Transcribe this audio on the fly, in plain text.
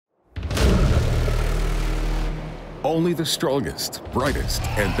Only the strongest, brightest,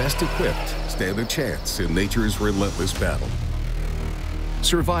 and best equipped stand a chance in nature's relentless battle.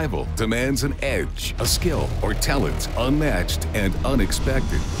 Survival demands an edge, a skill, or talent unmatched and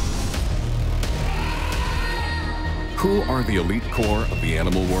unexpected. Who are the elite core of the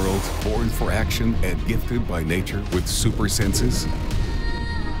animal world, born for action and gifted by nature with super senses?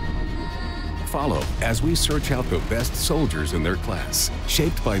 Follow as we search out the best soldiers in their class,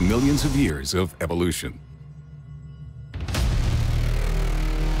 shaped by millions of years of evolution.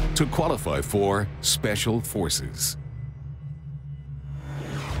 To qualify for Special Forces.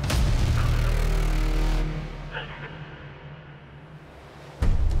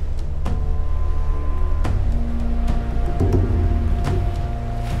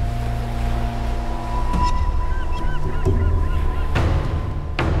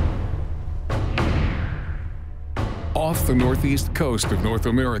 Off the northeast coast of North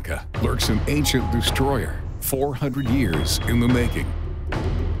America lurks an ancient destroyer, 400 years in the making.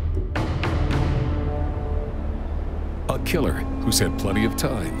 A killer who's had plenty of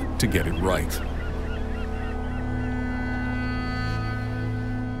time to get it right.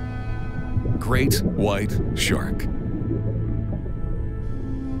 Great White Shark.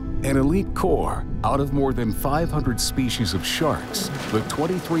 An elite core out of more than 500 species of sharks, the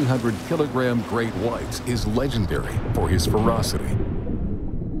 2,300-kilogram great white is legendary for his ferocity.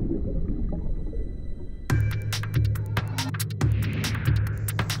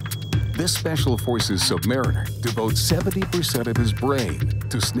 This Special Forces submariner devotes 70% of his brain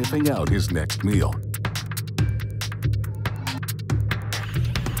to sniffing out his next meal.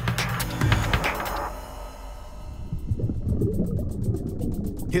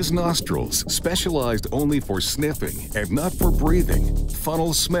 His nostrils, specialized only for sniffing and not for breathing,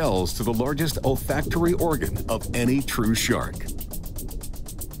 funnel smells to the largest olfactory organ of any true shark.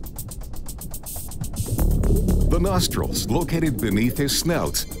 The nostrils, located beneath his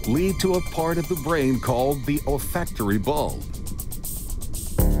snout, lead to a part of the brain called the olfactory bulb.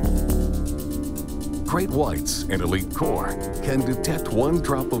 Great whites and elite core can detect one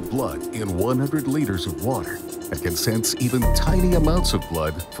drop of blood in 100 liters of water and can sense even tiny amounts of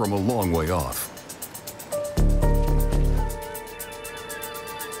blood from a long way off.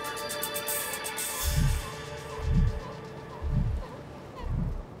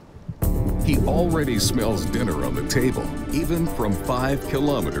 He already smells dinner on the table, even from 5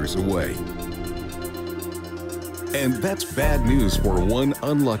 kilometers away. And that's bad news for one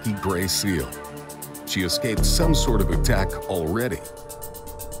unlucky gray seal. She escaped some sort of attack already.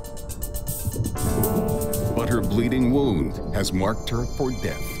 But her bleeding wound has marked her for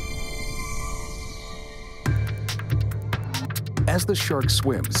death. As the shark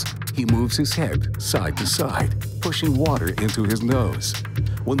swims, he moves his head side to side, pushing water into his nose.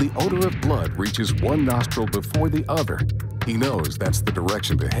 When the odor of blood reaches one nostril before the other, he knows that's the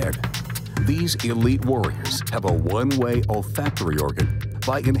direction to head. These elite warriors have a one-way olfactory organ.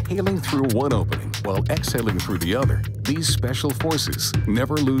 By inhaling through one opening while exhaling through the other, these Special Forces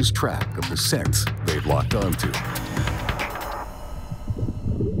never lose track of the scent they've locked onto.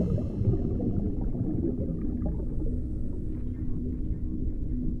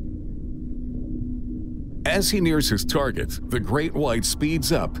 As he nears his target, the great white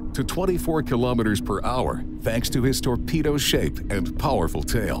speeds up to 24 kilometers per hour thanks to his torpedo shape and powerful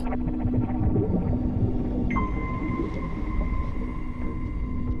tail.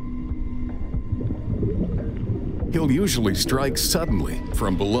 He'll usually strike suddenly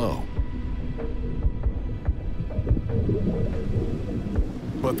from below.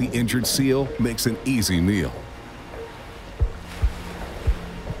 But the injured seal makes an easy meal.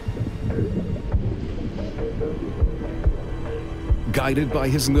 Guided by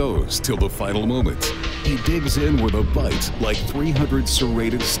his nose till the final moment, he digs in with a bite like 300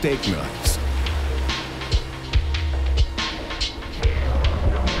 serrated steak knives.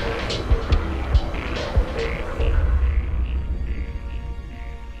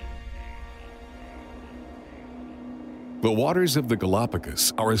 The waters of the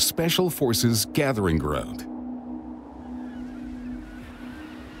Galapagos are a Special Forces gathering ground.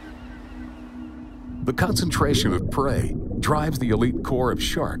 The concentration of prey drives the elite core of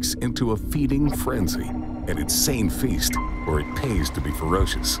sharks into a feeding frenzy, an insane feast where it pays to be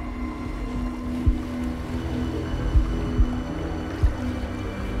ferocious.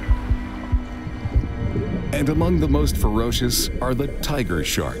 And among the most ferocious are the tiger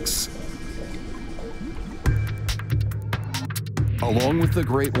sharks. Along with the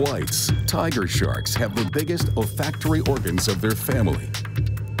great whites, tiger sharks have the biggest olfactory organs of their family.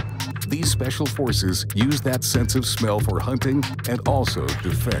 These Special Forces use that sense of smell for hunting and also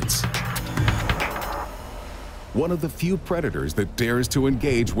defense. One of the few predators that dares to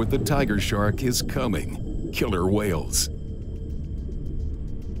engage with the tiger shark is coming: killer whales.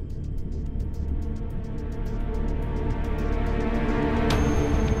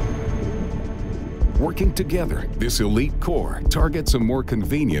 Working together, this elite corps targets a more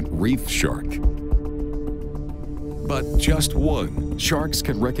convenient reef shark. But just one. Sharks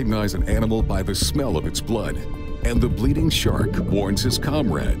can recognize an animal by the smell of its blood, and the bleeding shark warns his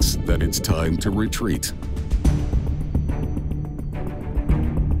comrades that it's time to retreat.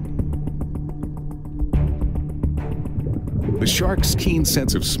 The shark's keen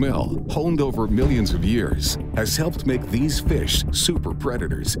sense of smell, honed over millions of years, has helped make these fish super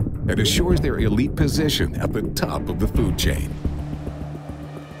predators and assures their elite position at the top of the food chain.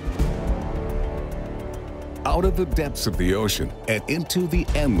 Out of the depths of the ocean and into the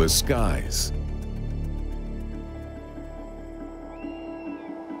endless skies.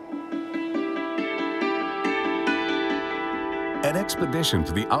 An expedition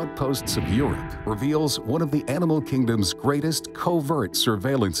to the outposts of Europe reveals one of the animal kingdom's greatest covert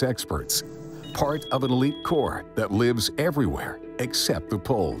surveillance experts, part of an elite corps that lives everywhere except the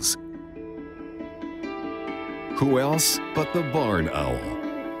poles. Who else but the barn owl?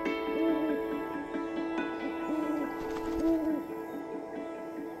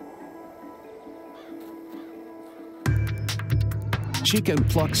 She can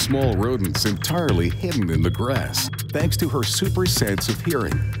pluck small rodents entirely hidden in the grass, thanks to her super sense of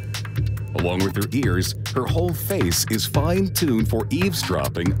hearing. Along with her ears, her whole face is fine-tuned for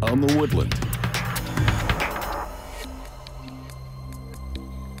eavesdropping on the woodland.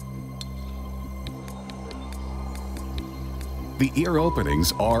 The ear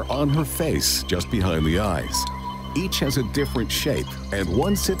openings are on her face, just behind the eyes. Each has a different shape, and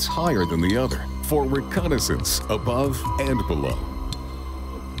one sits higher than the other for reconnaissance above and below.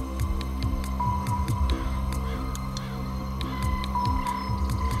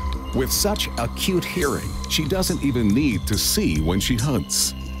 With such acute hearing, she doesn't even need to see when she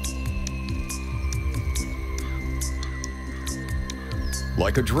hunts.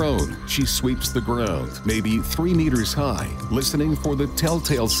 Like a drone, she sweeps the ground, maybe 3 meters high, listening for the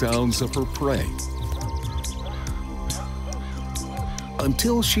telltale sounds of her prey.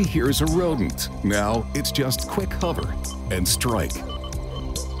 Until she hears a rodent. Now it's just quick hover and strike.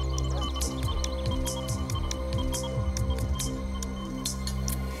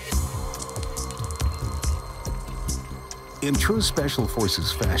 In true Special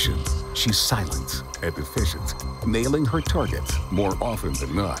Forces fashion, she's silent and efficient, nailing her target more often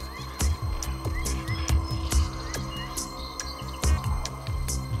than not.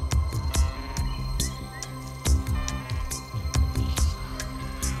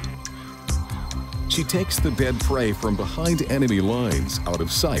 She takes the dead prey from behind enemy lines out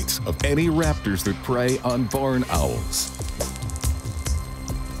of sight of any raptors that prey on barn owls.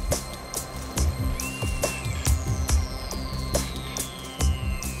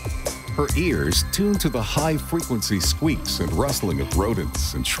 Her ears, tuned to the high-frequency squeaks and rustling of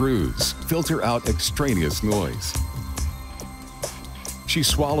rodents and shrews, filter out extraneous noise. She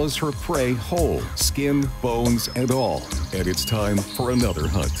swallows her prey whole, skin, bones, and all, and it's time for another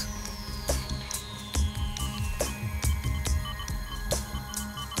hunt.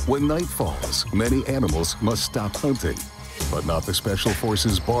 When night falls, many animals must stop hunting, but not the Special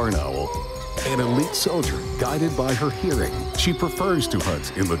Forces barn owl. An elite soldier, guided by her hearing, she prefers to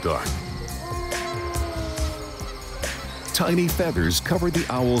hunt in the dark. Tiny feathers cover the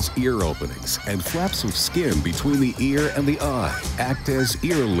owl's ear openings, and flaps of skin between the ear and the eye act as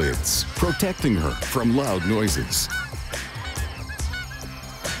ear lids, protecting her from loud noises.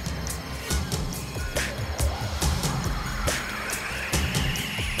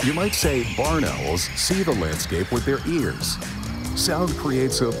 You might say barn owls see the landscape with their ears. Sound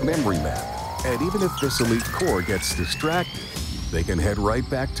creates a memory map, and even if this elite corps gets distracted, they can head right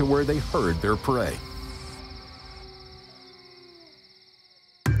back to where they heard their prey.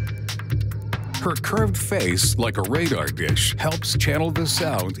 Her curved face, like a radar dish, helps channel the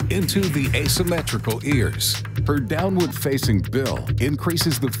sound into the asymmetrical ears. Her downward-facing bill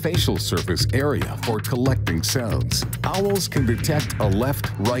increases the facial surface area for collecting sounds. Owls can detect a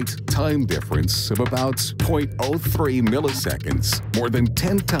left-right time difference of about 0.03 milliseconds, more than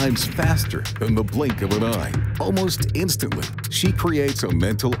 10 times faster than the blink of an eye. Almost instantly, she creates a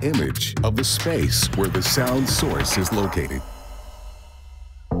mental image of the space where the sound source is located.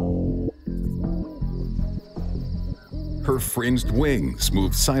 Her fringed wings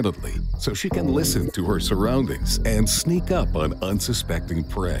move silently so she can listen to her surroundings and sneak up on unsuspecting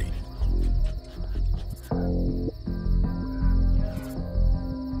prey.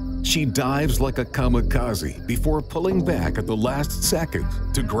 She dives like a kamikaze before pulling back at the last second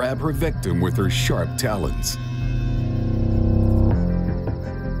to grab her victim with her sharp talons.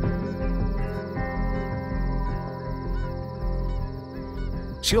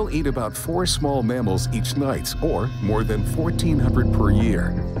 She'll eat about 4 small mammals each night, or more than 1,400 per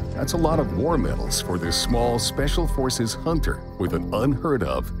year. That's a lot of war medals for this small Special Forces hunter with an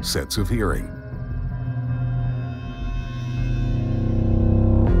unheard-of sense of hearing.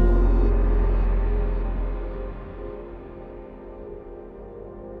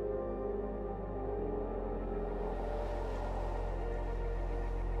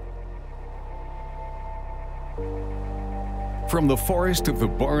 From the forest of the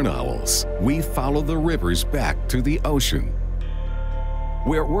barn owls, we follow the rivers back to the ocean,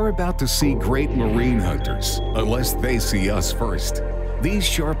 where we're about to see great marine hunters, unless they see us first. These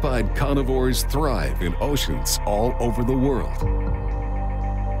sharp-eyed carnivores thrive in oceans all over the world.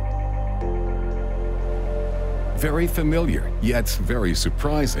 Very familiar, yet very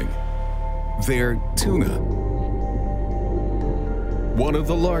surprising. They're tuna. One of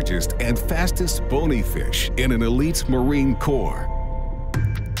the largest and fastest bony fish in an elite Marine Corps.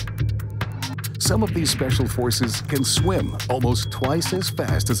 Some of these special forces can swim almost twice as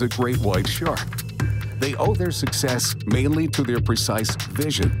fast as a great white shark. They owe their success mainly to their precise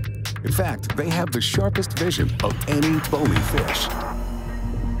vision. In fact, they have the sharpest vision of any bony fish.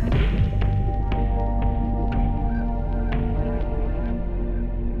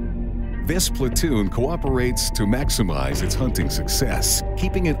 This platoon cooperates to maximize its hunting success,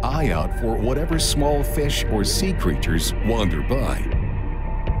 keeping an eye out for whatever small fish or sea creatures wander by.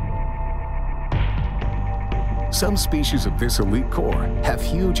 Some species of this elite corps have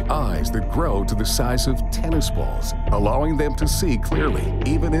huge eyes that grow to the size of tennis balls, allowing them to see clearly,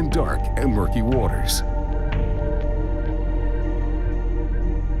 even in dark and murky waters.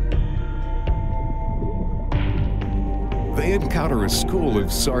 They encounter a school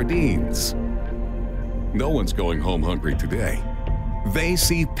of sardines. No one's going home hungry today. They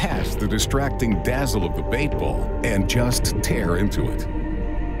see past the distracting dazzle of the bait ball and just tear into it.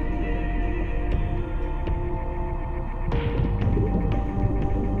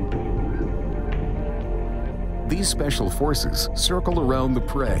 These special forces circle around the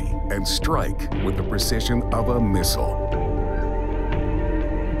prey and strike with the precision of a missile.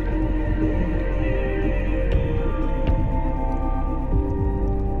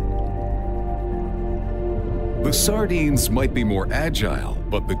 The sardines might be more agile,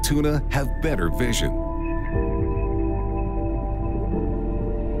 but the tuna have better vision.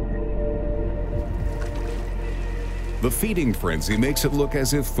 The feeding frenzy makes it look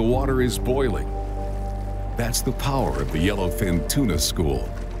as if the water is boiling. That's the power of the yellowfin tuna school.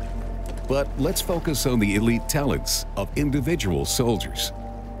 But let's focus on the elite talents of individual soldiers.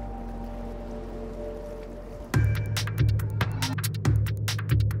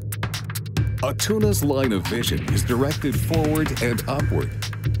 A tuna's line of vision is directed forward and upward.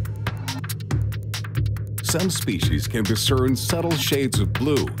 Some species can discern subtle shades of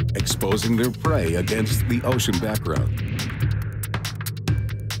blue, exposing their prey against the ocean background.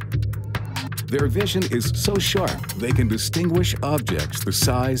 Their vision is so sharp they can distinguish objects the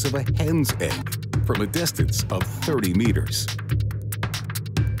size of a hen's egg from a distance of 30 meters.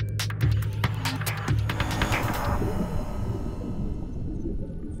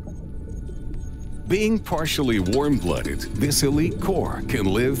 Being partially warm-blooded, this elite corps can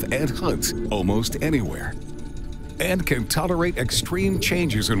live and hunt almost anywhere, and can tolerate extreme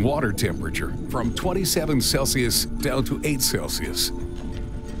changes in water temperature from 27 Celsius down to 8 Celsius.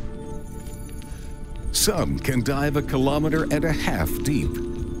 Some can dive 1.5 kilometers deep.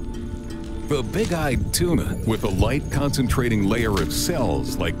 The big-eyed tuna, with a light concentrating layer of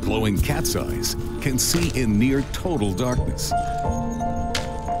cells like glowing cat's eyes, can see in near total darkness.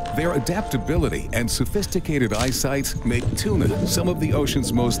 Their adaptability and sophisticated eyesight make tuna some of the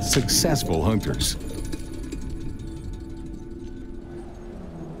ocean's most successful hunters.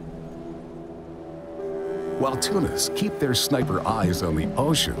 While tunas keep their sniper eyes on the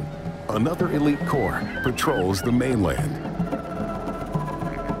ocean, another elite corps patrols the mainland.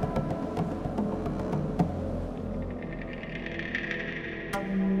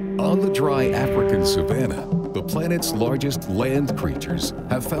 On the dry African savanna, the planet's largest land creatures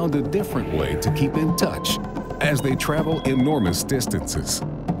have found a different way to keep in touch as they travel enormous distances.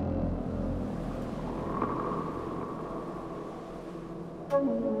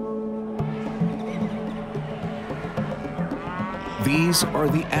 These are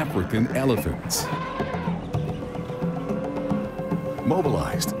the African elephants.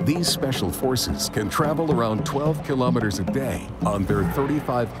 Mobilized, these special forces can travel around 12 kilometers a day on their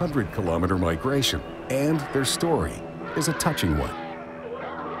 3,500-kilometer migration, and their story is a touching one.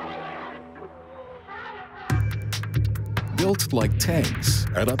 Built like tanks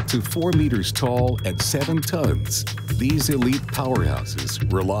at up to 4 meters tall and 7 tons, these elite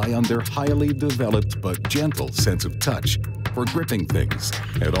powerhouses rely on their highly developed but gentle sense of touch for gripping things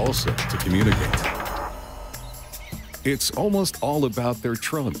and also to communicate. It's almost all about their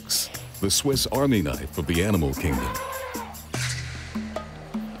trunks, the Swiss Army knife of the animal kingdom.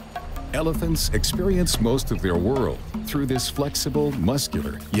 Elephants experience most of their world through this flexible,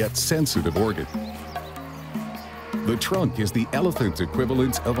 muscular, yet sensitive organ. The trunk is the elephant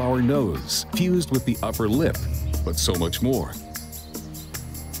equivalent of our nose, fused with the upper lip, but so much more.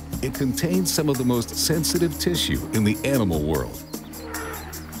 It contains some of the most sensitive tissue in the animal world.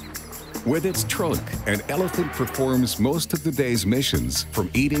 With its trunk, an elephant performs most of the day's missions, from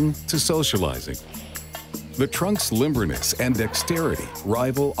eating to socializing. The trunk's limberness and dexterity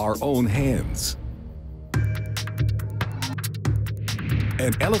rival our own hands.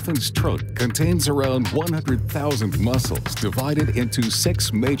 An elephant's trunk contains around 100,000 muscles divided into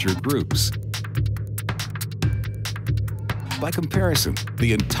 6 major groups. By comparison,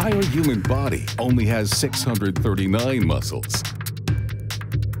 the entire human body only has 639 muscles.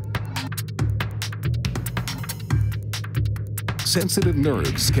 Sensitive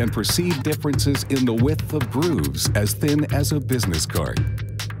nerves can perceive differences in the width of grooves as thin as a business card.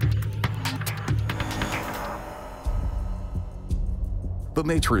 The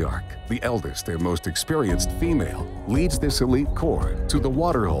matriarch, the eldest and most experienced female, leads this elite corps to the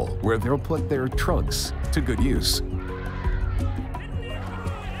waterhole where they'll put their trunks to good use.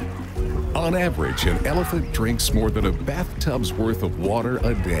 On average, an elephant drinks more than a bathtub's worth of water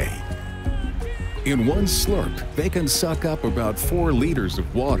a day. In one slurp, they can suck up about 4 liters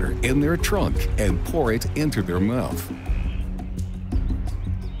of water in their trunk and pour it into their mouth.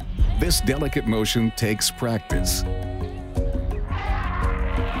 This delicate motion takes practice.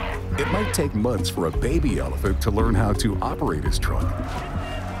 It might take months for a baby elephant to learn how to operate his trunk,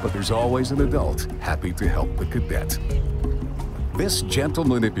 but there's always an adult happy to help the cadet. This gentle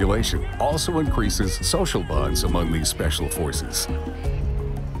manipulation also increases social bonds among these special forces.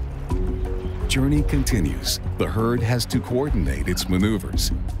 Journey continues. The herd has to coordinate its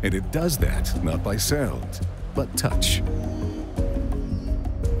maneuvers, and it does that not by sound, but touch.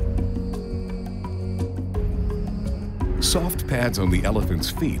 Soft pads on the elephant's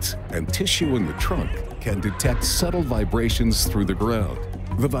feet and tissue in the trunk can detect subtle vibrations through the ground.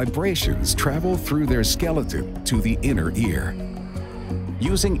 The vibrations travel through their skeleton to the inner ear.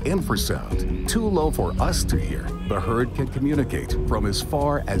 Using infrasound, too low for us to hear, the herd can communicate from as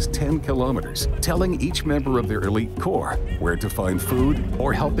far as 10 kilometers, telling each member of their elite corps where to find food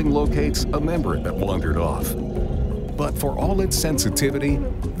or helping locate a member that wandered off. But for all its sensitivity,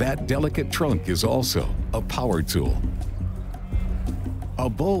 that delicate trunk is also a power tool. A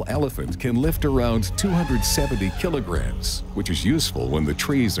bull elephant can lift around 270 kilograms, which is useful when the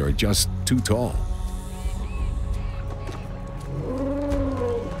trees are just too tall.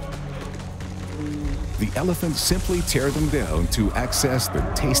 The elephants simply tear them down to access the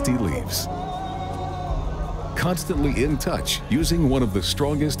tasty leaves. Constantly in touch, using one of the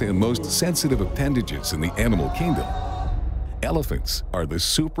strongest and most sensitive appendages in the animal kingdom, elephants are the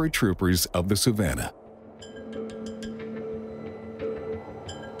super troopers of the savannah.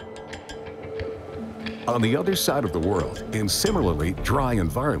 On the other side of the world, in similarly dry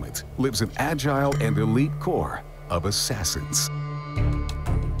environment, lives an agile and elite corps of assassins.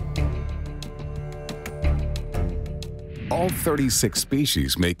 All 36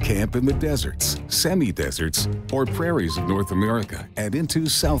 species make camp in the deserts, semi-deserts, or prairies of North America and into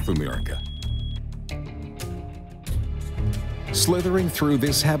South America. Slithering through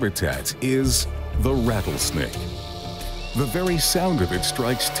this habitat is the rattlesnake. The very sound of it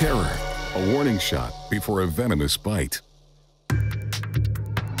strikes terror, a warning shot before a venomous bite.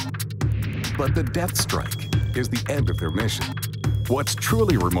 But the death strike is the end of their mission. What's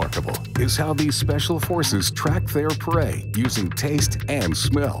truly remarkable is how these special forces track their prey using taste and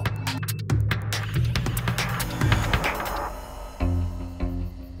smell.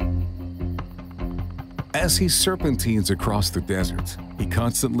 As he serpentines across the desert, he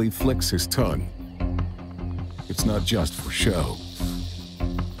constantly flicks his tongue. It's not just for show.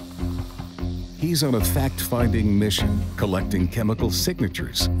 He's on a fact-finding mission, collecting chemical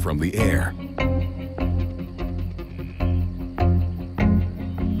signatures from the air.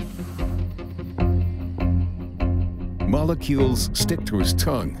 Molecules stick to his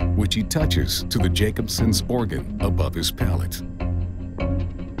tongue, which he touches to the Jacobson's organ above his palate.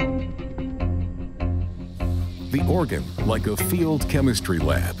 The organ, like a field chemistry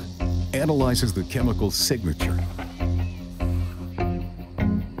lab, analyzes the chemical signature.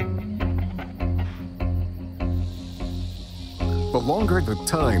 The longer the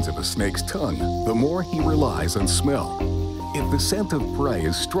tines of a snake's tongue, the more he relies on smell. If the scent of prey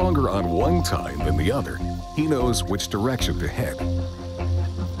is stronger on one tine than the other, he knows which direction to head.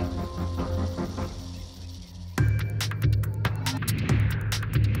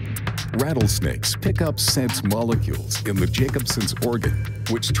 Rattlesnakes pick up scent molecules in the Jacobson's organ,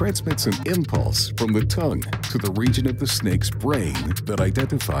 which transmits an impulse from the tongue to the region of the snake's brain that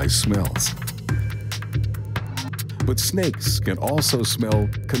identifies smells. But snakes can also smell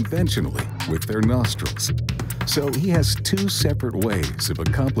conventionally with their nostrils, so he has two separate ways of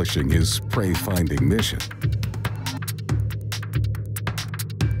accomplishing his prey-finding mission.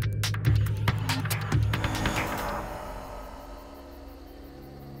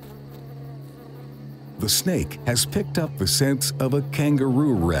 The snake has picked up the scent of a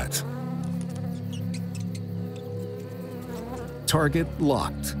kangaroo rat. Target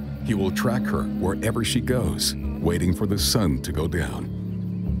locked. He will track her wherever she goes, waiting for the sun to go down.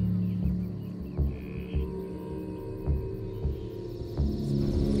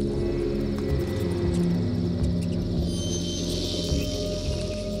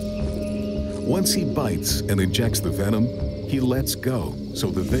 Once he bites and injects the venom, he lets go so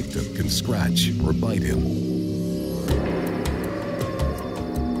the victim can scratch or bite him.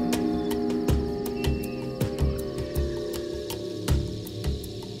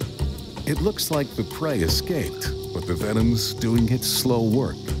 It looks like the prey escaped, but the venom's doing its slow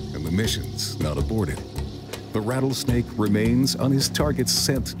work and the mission's not aborted. The rattlesnake remains on his target's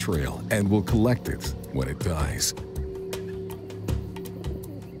scent trail and will collect it when it dies.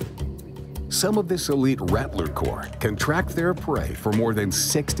 Some of this elite rattler corps can track their prey for more than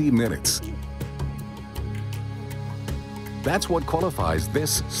 60 minutes. That's what qualifies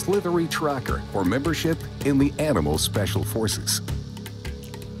this slithery tracker for membership in the Animal Special Forces.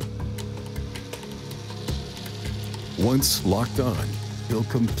 Once locked on, he'll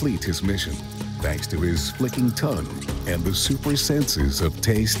complete his mission, thanks to his flicking tongue and the super senses of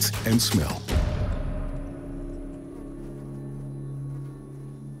taste and smell.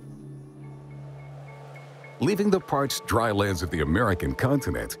 Leaving the parched dry lands of the American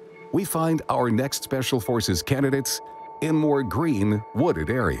continent, we find our next Special Forces candidates in more green,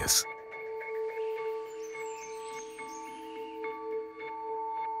 wooded areas.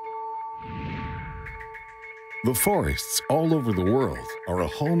 The forests all over the world are a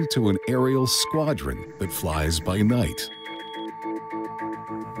home to an aerial squadron that flies by night.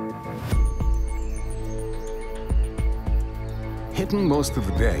 Hidden most of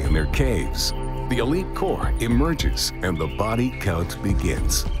the day in their caves, the elite corps emerges and the body count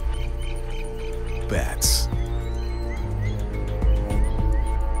begins. Bats.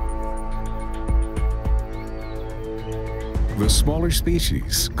 The smaller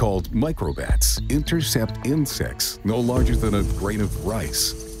species, called microbats, intercept insects no larger than a grain of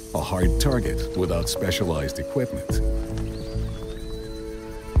rice, a hard target without specialized equipment.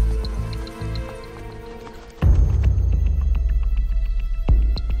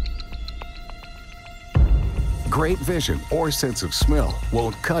 Great vision or sense of smell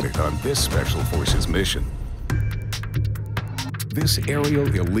won't cut it on this Special Forces mission. This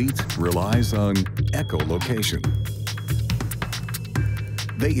aerial elite relies on echolocation.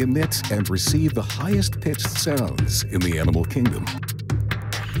 They emit and receive the highest pitched sounds in the animal kingdom.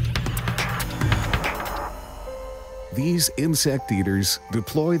 These insect eaters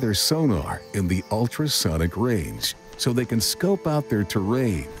deploy their sonar in the ultrasonic range so they can scope out their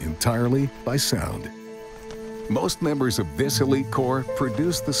terrain entirely by sound. Most members of this elite corps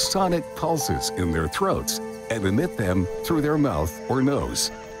produce the sonic pulses in their throats and emit them through their mouth or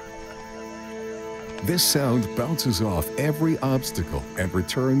nose. This sound bounces off every obstacle and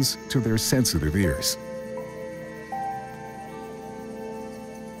returns to their sensitive ears.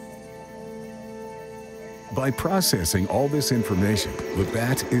 By processing all this information, the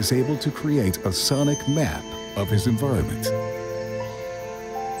bat is able to create a sonic map of his environment.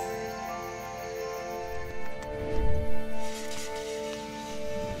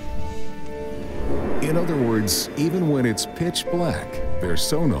 In other words, even when it's pitch black, their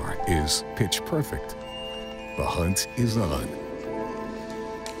sonar is pitch perfect. The hunt is on.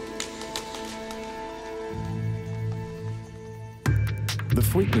 The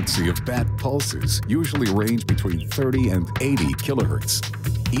frequency of bat pulses usually range between 30 and 80 kilohertz.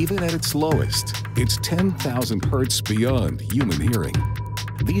 Even at its lowest, it's 10,000 hertz beyond human hearing.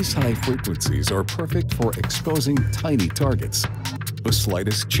 These high frequencies are perfect for exposing tiny targets. The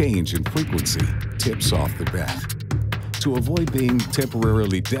slightest change in frequency tips off the bat. To avoid being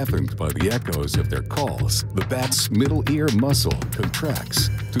temporarily deafened by the echoes of their calls, the bat's middle ear muscle contracts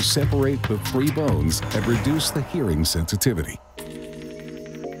to separate the three bones and reduce the hearing sensitivity.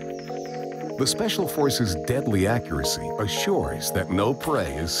 The Special Forces' deadly accuracy assures that no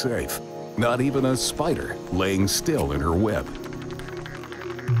prey is safe, not even a spider laying still in her web.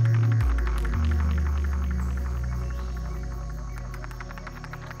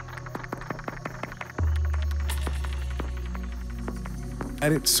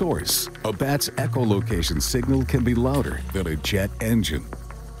 At its source, a bat's echolocation signal can be louder than a jet engine.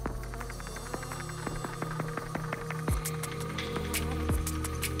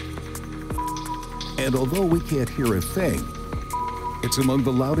 And although we can't hear a thing, it's among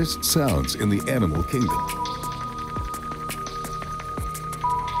the loudest sounds in the animal kingdom.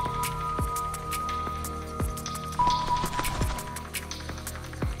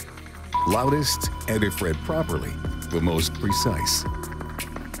 Loudest, and if read properly, the most precise.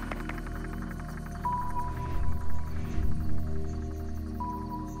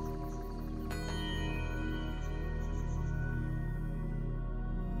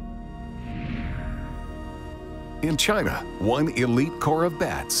 In China, one elite corps of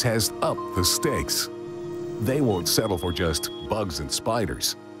bats has upped the stakes. They won't settle for just bugs and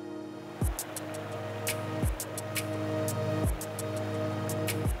spiders.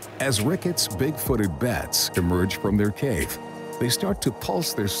 As Ricketts' big-footed bats emerge from their cave, they start to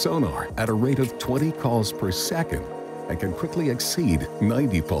pulse their sonar at a rate of 20 calls per second and can quickly exceed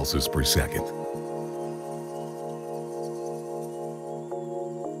 90 pulses per second.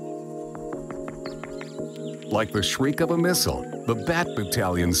 Like the shriek of a missile, the Bat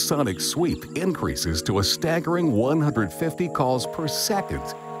Battalion's sonic sweep increases to a staggering 150 calls per second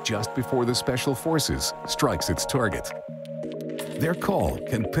just before the Special Forces strikes its target. Their call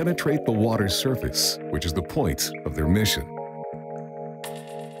can penetrate the water's surface, which is the point of their mission.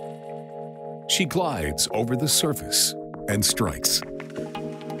 She glides over the surface and strikes.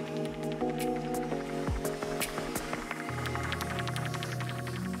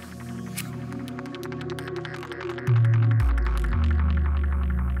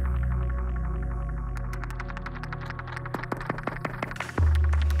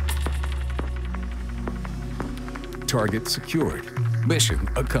 Target secured. Mission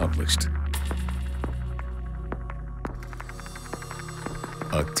accomplished.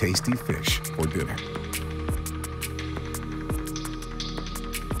 A tasty fish for dinner.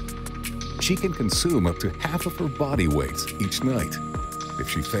 She can consume up to half of her body weight each night. If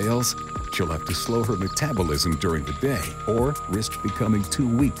she fails, she'll have to slow her metabolism during the day or risk becoming too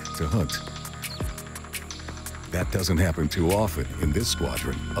weak to hunt. That doesn't happen too often in this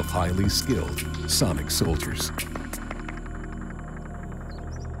squadron of highly skilled sonic soldiers.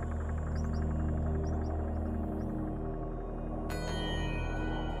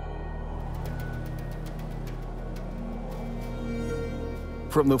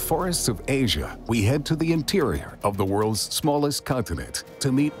 From the forests of Asia, we head to the interior of the world's smallest continent to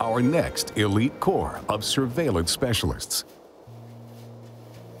meet our next elite corps of surveillance specialists.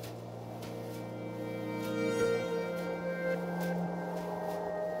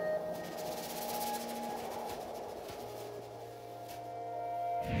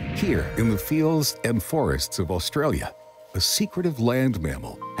 Here, in the fields and forests of Australia, a secretive land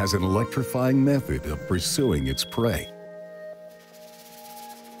mammal has an electrifying method of pursuing its prey.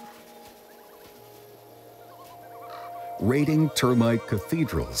 Raiding termite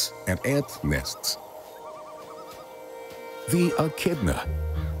cathedrals and ant nests. The echidna.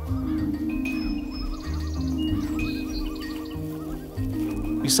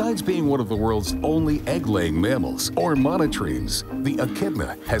 Besides being one of the world's only egg-laying mammals, or monotremes, the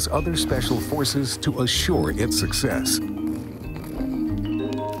echidna has other special forces to assure its success.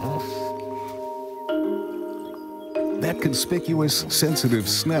 That conspicuous, sensitive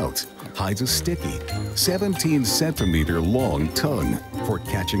snout hides a sticky, 17-centimeter long tongue for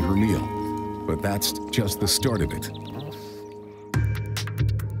catching her meal. But that's just the start of it.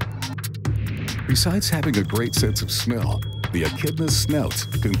 Besides having a great sense of smell, the echidna's snout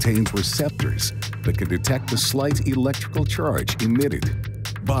contains receptors that can detect the slight electrical charge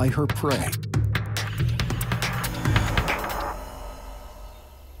emitted by her prey.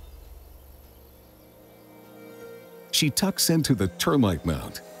 She tucks into the termite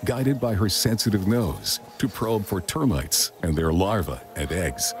mound, guided by her sensitive nose, to probe for termites and their larvae and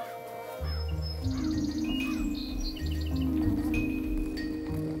eggs.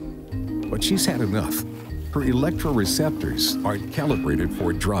 But she's had enough. Her electroreceptors aren't calibrated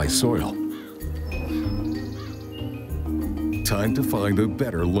for dry soil. Time to find a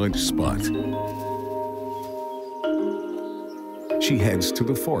better lunch spot. she heads to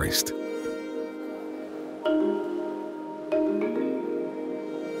the forest.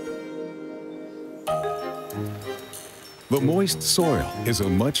 The moist soil is a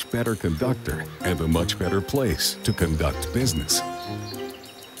much better conductor and a much better place to conduct business.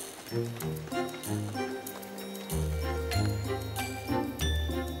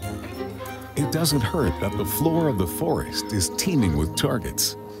 It doesn't hurt that the floor of the forest is teeming with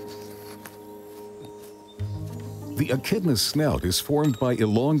targets. The echidna's snout is formed by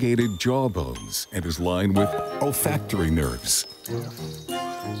elongated jaw bones and is lined with olfactory nerves.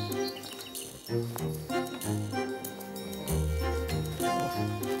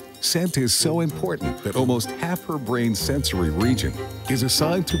 Scent is so important that almost half her brain's sensory region is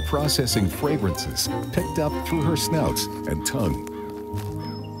assigned to processing fragrances picked up through her snout and tongue.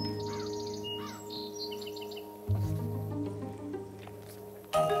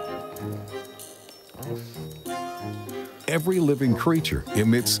 Every living creature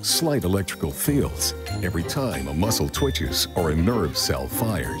emits slight electrical fields every time a muscle twitches or a nerve cell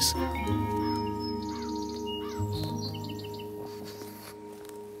fires.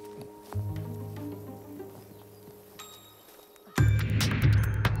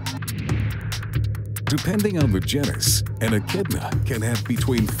 Depending on the genus, an echidna can have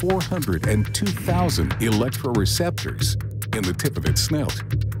between 400 and 2,000 electroreceptors in the tip of its snout.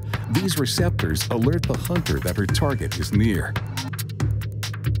 These receptors alert the hunter that her target is near.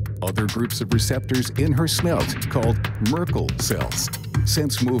 Other groups of receptors in her snout, called Merkel cells,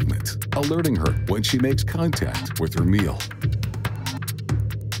 sense movement, alerting her when she makes contact with her meal.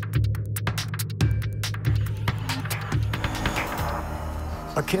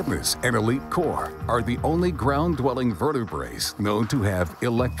 Echidnas and elite core are the only ground-dwelling vertebrates known to have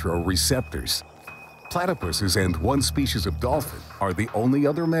electroreceptors. Platypuses and one species of dolphin are the only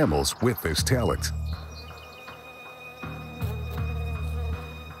other mammals with this talent.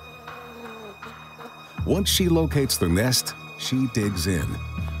 Once she locates the nest, she digs in.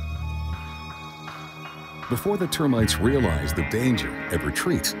 Before the termites realize the danger and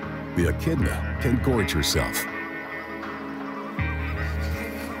retreat, the echidna can gorge herself.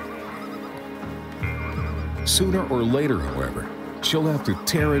 Sooner or later, however, she'll have to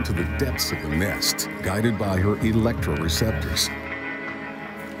tear into the depths of the nest, guided by her electroreceptors.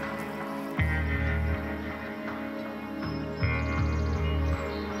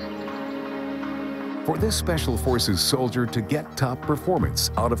 For this Special Forces soldier to get top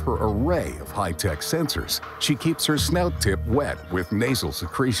performance out of her array of high-tech sensors, she keeps her snout tip wet with nasal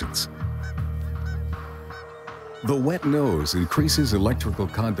secretions. The wet nose increases electrical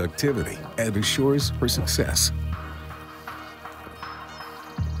conductivity and assures her success.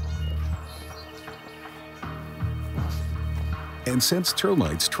 And since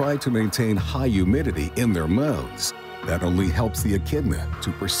termites try to maintain high humidity in their mouths, that only helps the echidna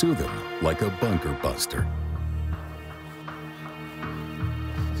to pursue them like a bunker buster.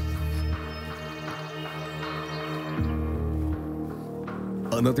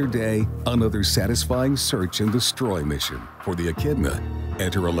 Another day, another satisfying search and destroy mission for the echidna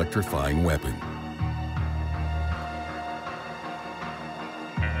and her electrifying weapon.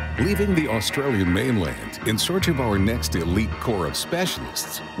 Leaving the Australian mainland in search of our next elite corps of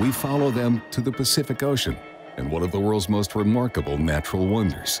specialists, we follow them to the Pacific Ocean and one of the world's most remarkable natural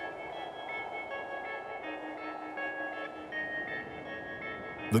wonders.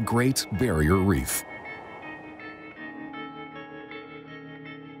 The Great Barrier Reef.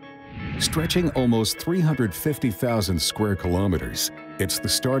 Stretching almost 350,000 square kilometers, it's the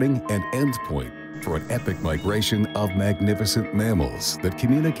starting and end point for an epic migration of magnificent mammals that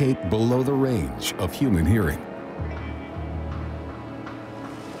communicate below the range of human hearing.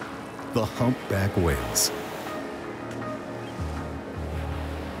 The humpback whales.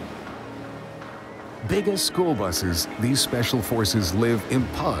 Big as school buses, these special forces live in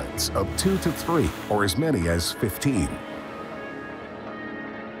pods of 2 to 3 or as many as 15.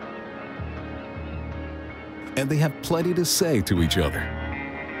 And they have plenty to say to each other.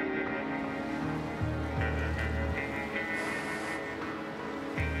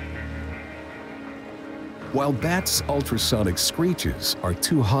 While bats' ultrasonic screeches are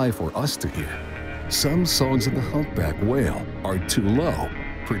too high for us to hear, some songs of the humpback whale are too low,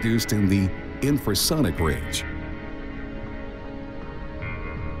 produced in the infrasonic range.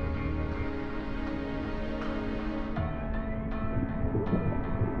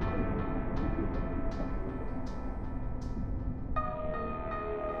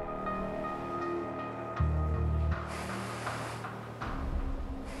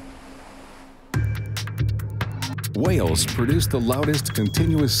 Whales produce the loudest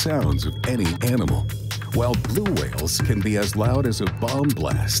continuous sounds of any animal. while blue whales can be as loud as a bomb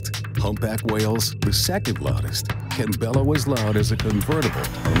blast. Humpback whales, the second loudest, can bellow as loud as a convertible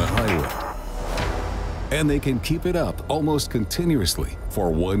on the highway. And they can keep it up almost continuously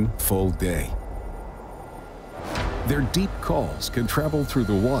for one full day. Their deep calls can travel through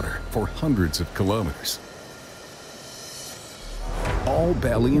the water for hundreds of kilometers. All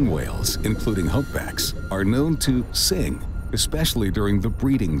baleen whales, including humpbacks, are known to sing, especially during the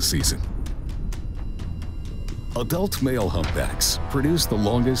breeding season. Adult male humpbacks produce the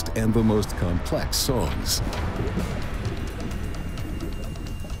longest and the most complex songs.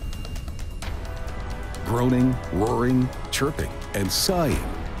 Groaning, roaring, chirping, and sighing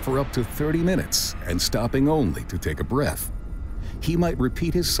for up to 30 minutes and stopping only to take a breath. He might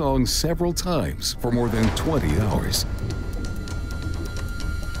repeat his song several times for more than 20 hours.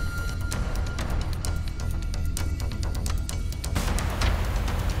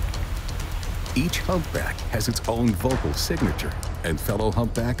 Each humpback has its own vocal signature, and fellow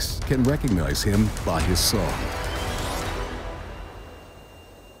humpbacks can recognize him by his song.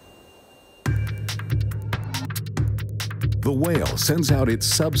 The whale sends out its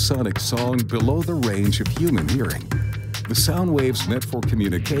subsonic song below the range of human hearing. The sound waves meant for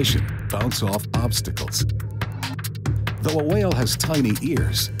communication bounce off obstacles. Though a whale has tiny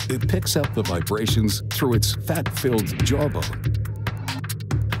ears, it picks up the vibrations through its fat-filled jawbone.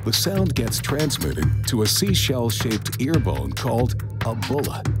 The sound gets transmitted to a seashell-shaped ear bone called a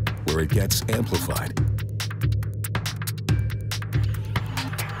bulla, where it gets amplified.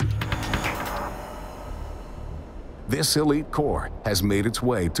 This elite corps has made its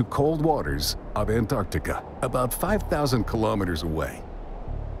way to cold waters of Antarctica, about 5,000 kilometers away.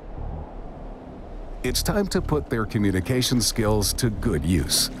 It's time to put their communication skills to good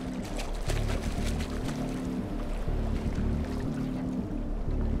use.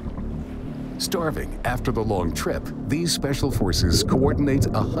 Starving after the long trip, these special forces coordinate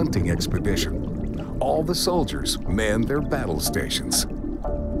a hunting expedition. All the soldiers man their battle stations.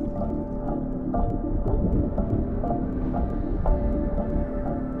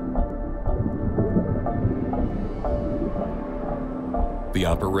 The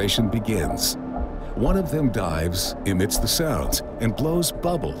operation begins. One of them dives, emits the sounds, and blows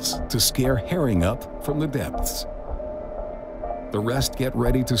bubbles to scare herring up from the depths. The rest get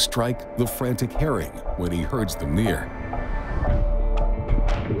ready to strike the frantic herring when he herds them near.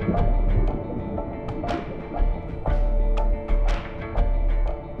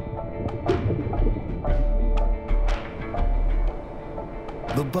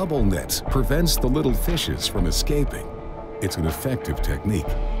 The bubble net prevents the little fishes from escaping. It's an effective technique.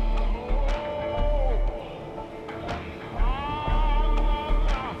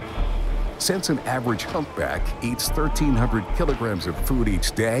 Since an average humpback eats 1,300 kilograms of food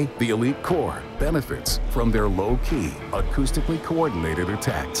each day, the elite corps benefits from their low-key, acoustically coordinated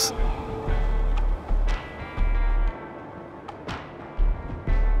attacks.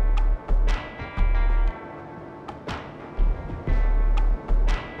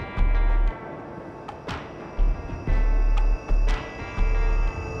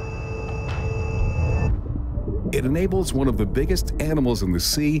 It enables one of the biggest animals in the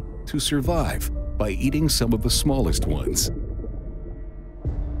sea to survive by eating some of the smallest ones.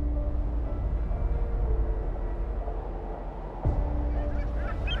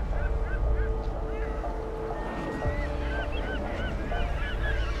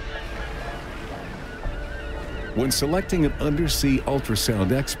 When selecting an undersea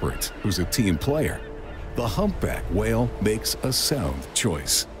ultrasound expert who's a team player, the humpback whale makes a sound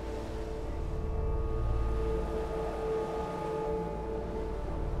choice.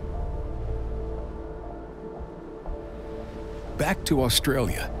 Back to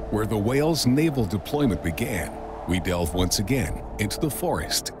Australia, where the whale's naval deployment began, we delve once again into the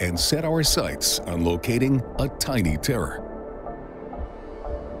forest and set our sights on locating a tiny terror.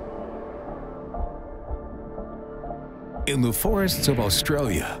 In the forests of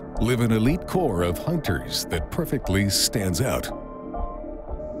Australia live an elite corps of hunters that perfectly stands out.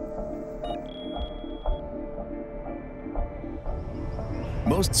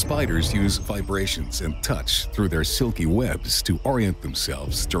 Most spiders use vibrations and touch through their silky webs to orient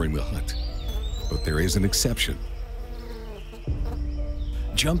themselves during the hunt. But there is an exception.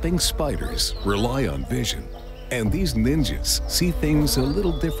 Jumping spiders rely on vision, and these ninjas see things a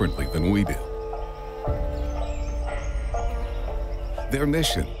little differently than we do. Their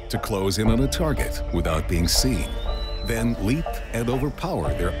mission: to close in on a target without being seen, then leap and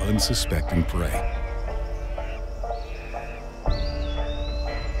overpower their unsuspecting prey.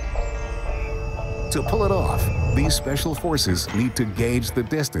 To pull it off, these special forces need to gauge the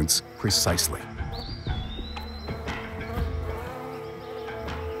distance precisely.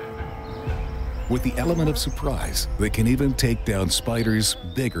 With the element of surprise, they can even take down spiders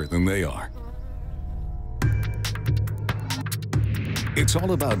bigger than they are. It's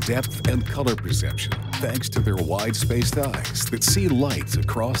all about depth and color perception, thanks to their wide-spaced eyes that see light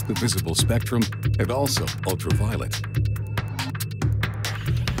across the visible spectrum and also ultraviolet.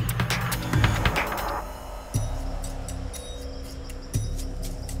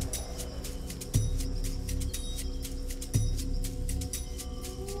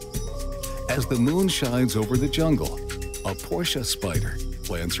 As the moon shines over the jungle, a Portia spider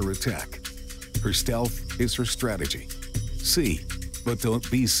plans her attack. Her stealth is her strategy. See, but don't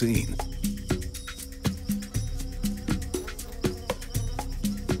be seen.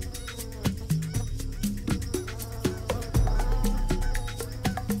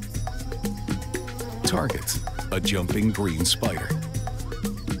 Target, a jumping green spider.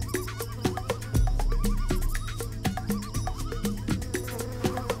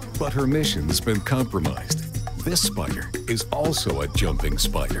 But her mission's been compromised. This spider is also a jumping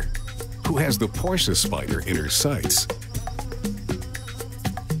spider, who has the Portia spider in her sights.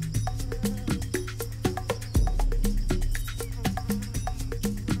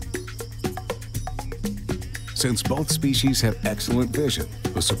 Since both species have excellent vision,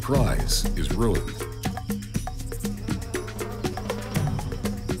 the surprise is ruined.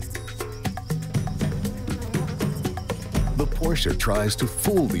 The Portia tries to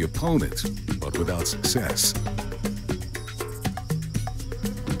fool the opponent, but without success.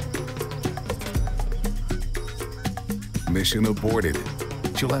 Mission aborted.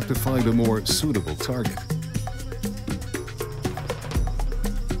 She'll have to find a more suitable target.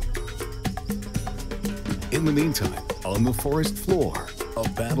 In the meantime, on the forest floor, a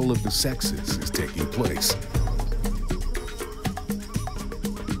battle of the sexes is taking place.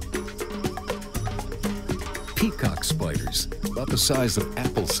 Peacock spiders, about the size of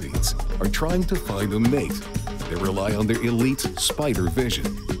apple seeds, are trying to find a mate. They rely on their elite spider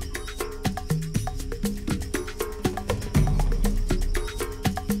vision.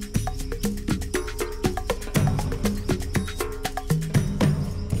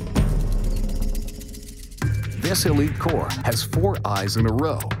 This elite corps has 4 eyes in a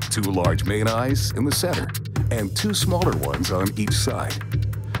row, 2 large main eyes in the center, and 2 smaller ones on each side.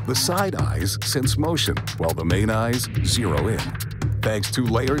 The side eyes sense motion, while the main eyes zero in. Thanks to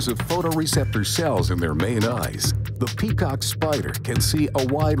layers of photoreceptor cells in their main eyes, the peacock spider can see a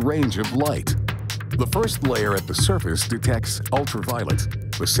wide range of light. The first layer at the surface detects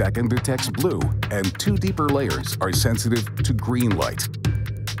ultraviolet, the second detects blue, and 2 deeper layers are sensitive to green light.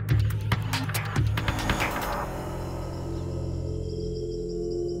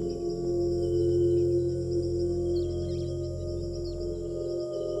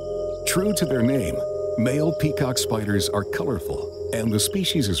 True to their name, male peacock spiders are colorful, and the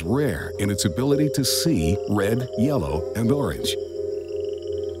species is rare in its ability to see red, yellow, and orange.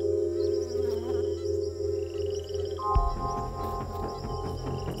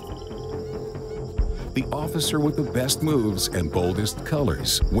 The officer with the best moves and boldest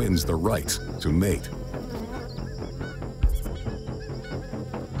colors wins the right to mate.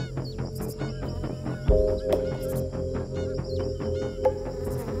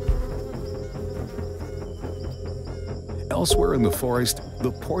 Elsewhere in the forest,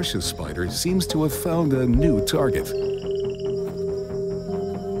 the Portia spider seems to have found a new target.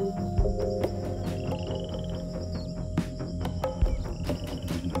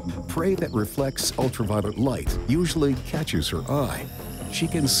 Prey that reflects ultraviolet light usually catches her eye. She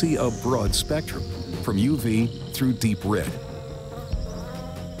can see a broad spectrum, from UV through deep red.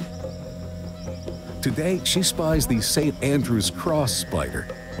 Today, she spies the St. Andrew's cross spider,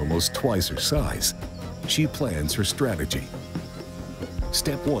 almost twice her size. She plans her strategy.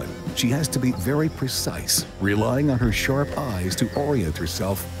 Step 1, she has to be very precise, relying on her sharp eyes to orient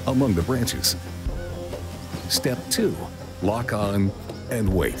herself among the branches. Step 2, lock on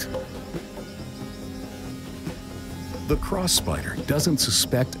and wait. The cross spider doesn't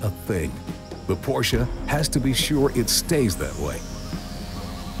suspect a thing. The Portia has to be sure it stays that way.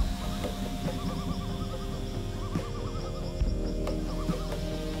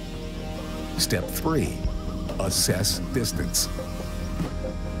 Step 3, assess distance.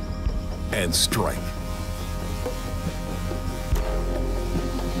 And strike.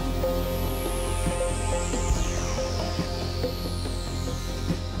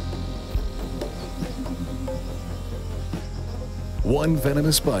 One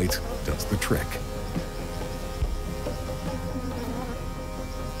venomous bite does the trick.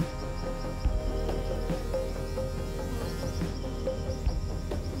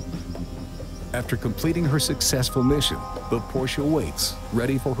 After completing her successful mission, the Porsche waits,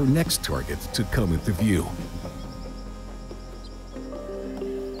 ready for her next target to come into view.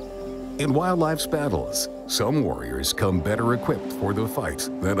 In wildlife's battles, some warriors come better equipped for the fight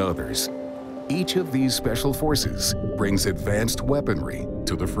than others. Each of these special forces brings advanced weaponry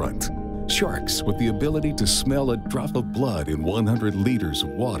to the front. Sharks with the ability to smell a drop of blood in 100 liters of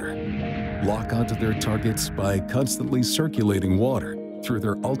water lock onto their targets by constantly circulating water through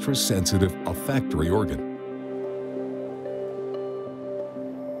their ultra-sensitive olfactory organ.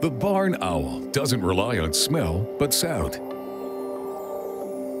 The barn owl doesn't rely on smell, but sound.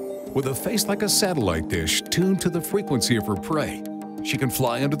 With a face like a satellite dish tuned to the frequency of her prey, she can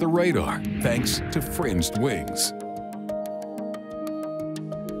fly under the radar thanks to fringed wings.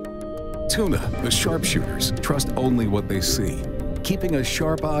 Tuna, the sharpshooters, trust only what they see, keeping a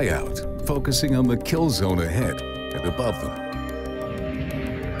sharp eye out, focusing on the kill zone ahead and above them.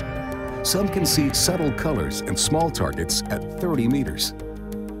 Some can see subtle colors and small targets at 30 meters.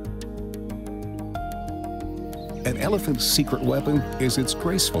 An elephant's secret weapon is its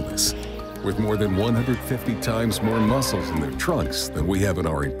gracefulness. With more than 150 times more muscles in their trunks than we have in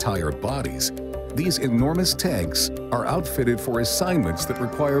our entire bodies, these enormous tanks are outfitted for assignments that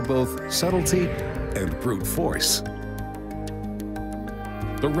require both subtlety and brute force.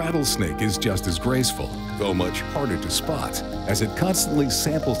 The rattlesnake is just as graceful, though much harder to spot, as it constantly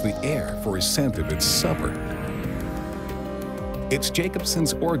samples the air for a scent of its supper. Its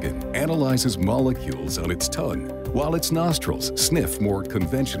Jacobson's organ analyzes molecules on its tongue, while its nostrils sniff more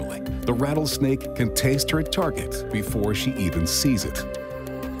conventionally. The rattlesnake can taste her target before she even sees it.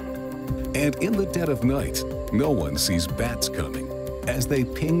 And in the dead of night, no one sees bats coming, as they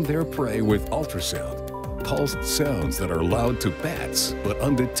ping their prey with ultrasound, pulsed sounds that are loud to bats but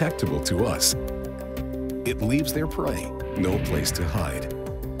undetectable to us. It leaves their prey no place to hide.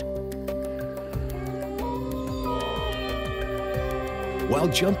 While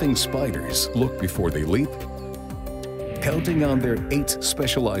jumping spiders look before they leap, counting on their 8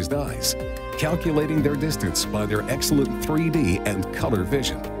 specialized eyes, calculating their distance by their excellent 3D and color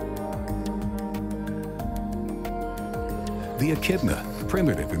vision. The echidna,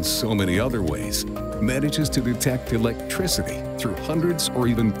 primitive in so many other ways, manages to detect electricity through hundreds or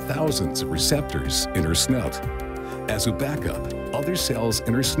even thousands of receptors in her snout. As a backup, other cells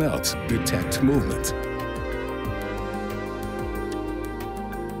in her snout detect movement.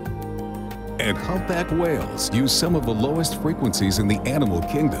 And humpback whales use some of the lowest frequencies in the animal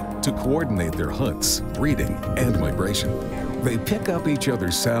kingdom to coordinate their hunts, breeding, and migration. They pick up each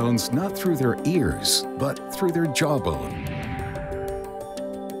other's sounds not through their ears, but through their jawbone.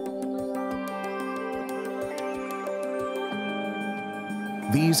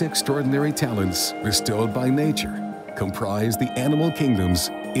 These extraordinary talents bestowed by nature comprise the animal kingdom's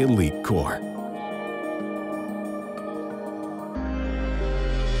elite corps.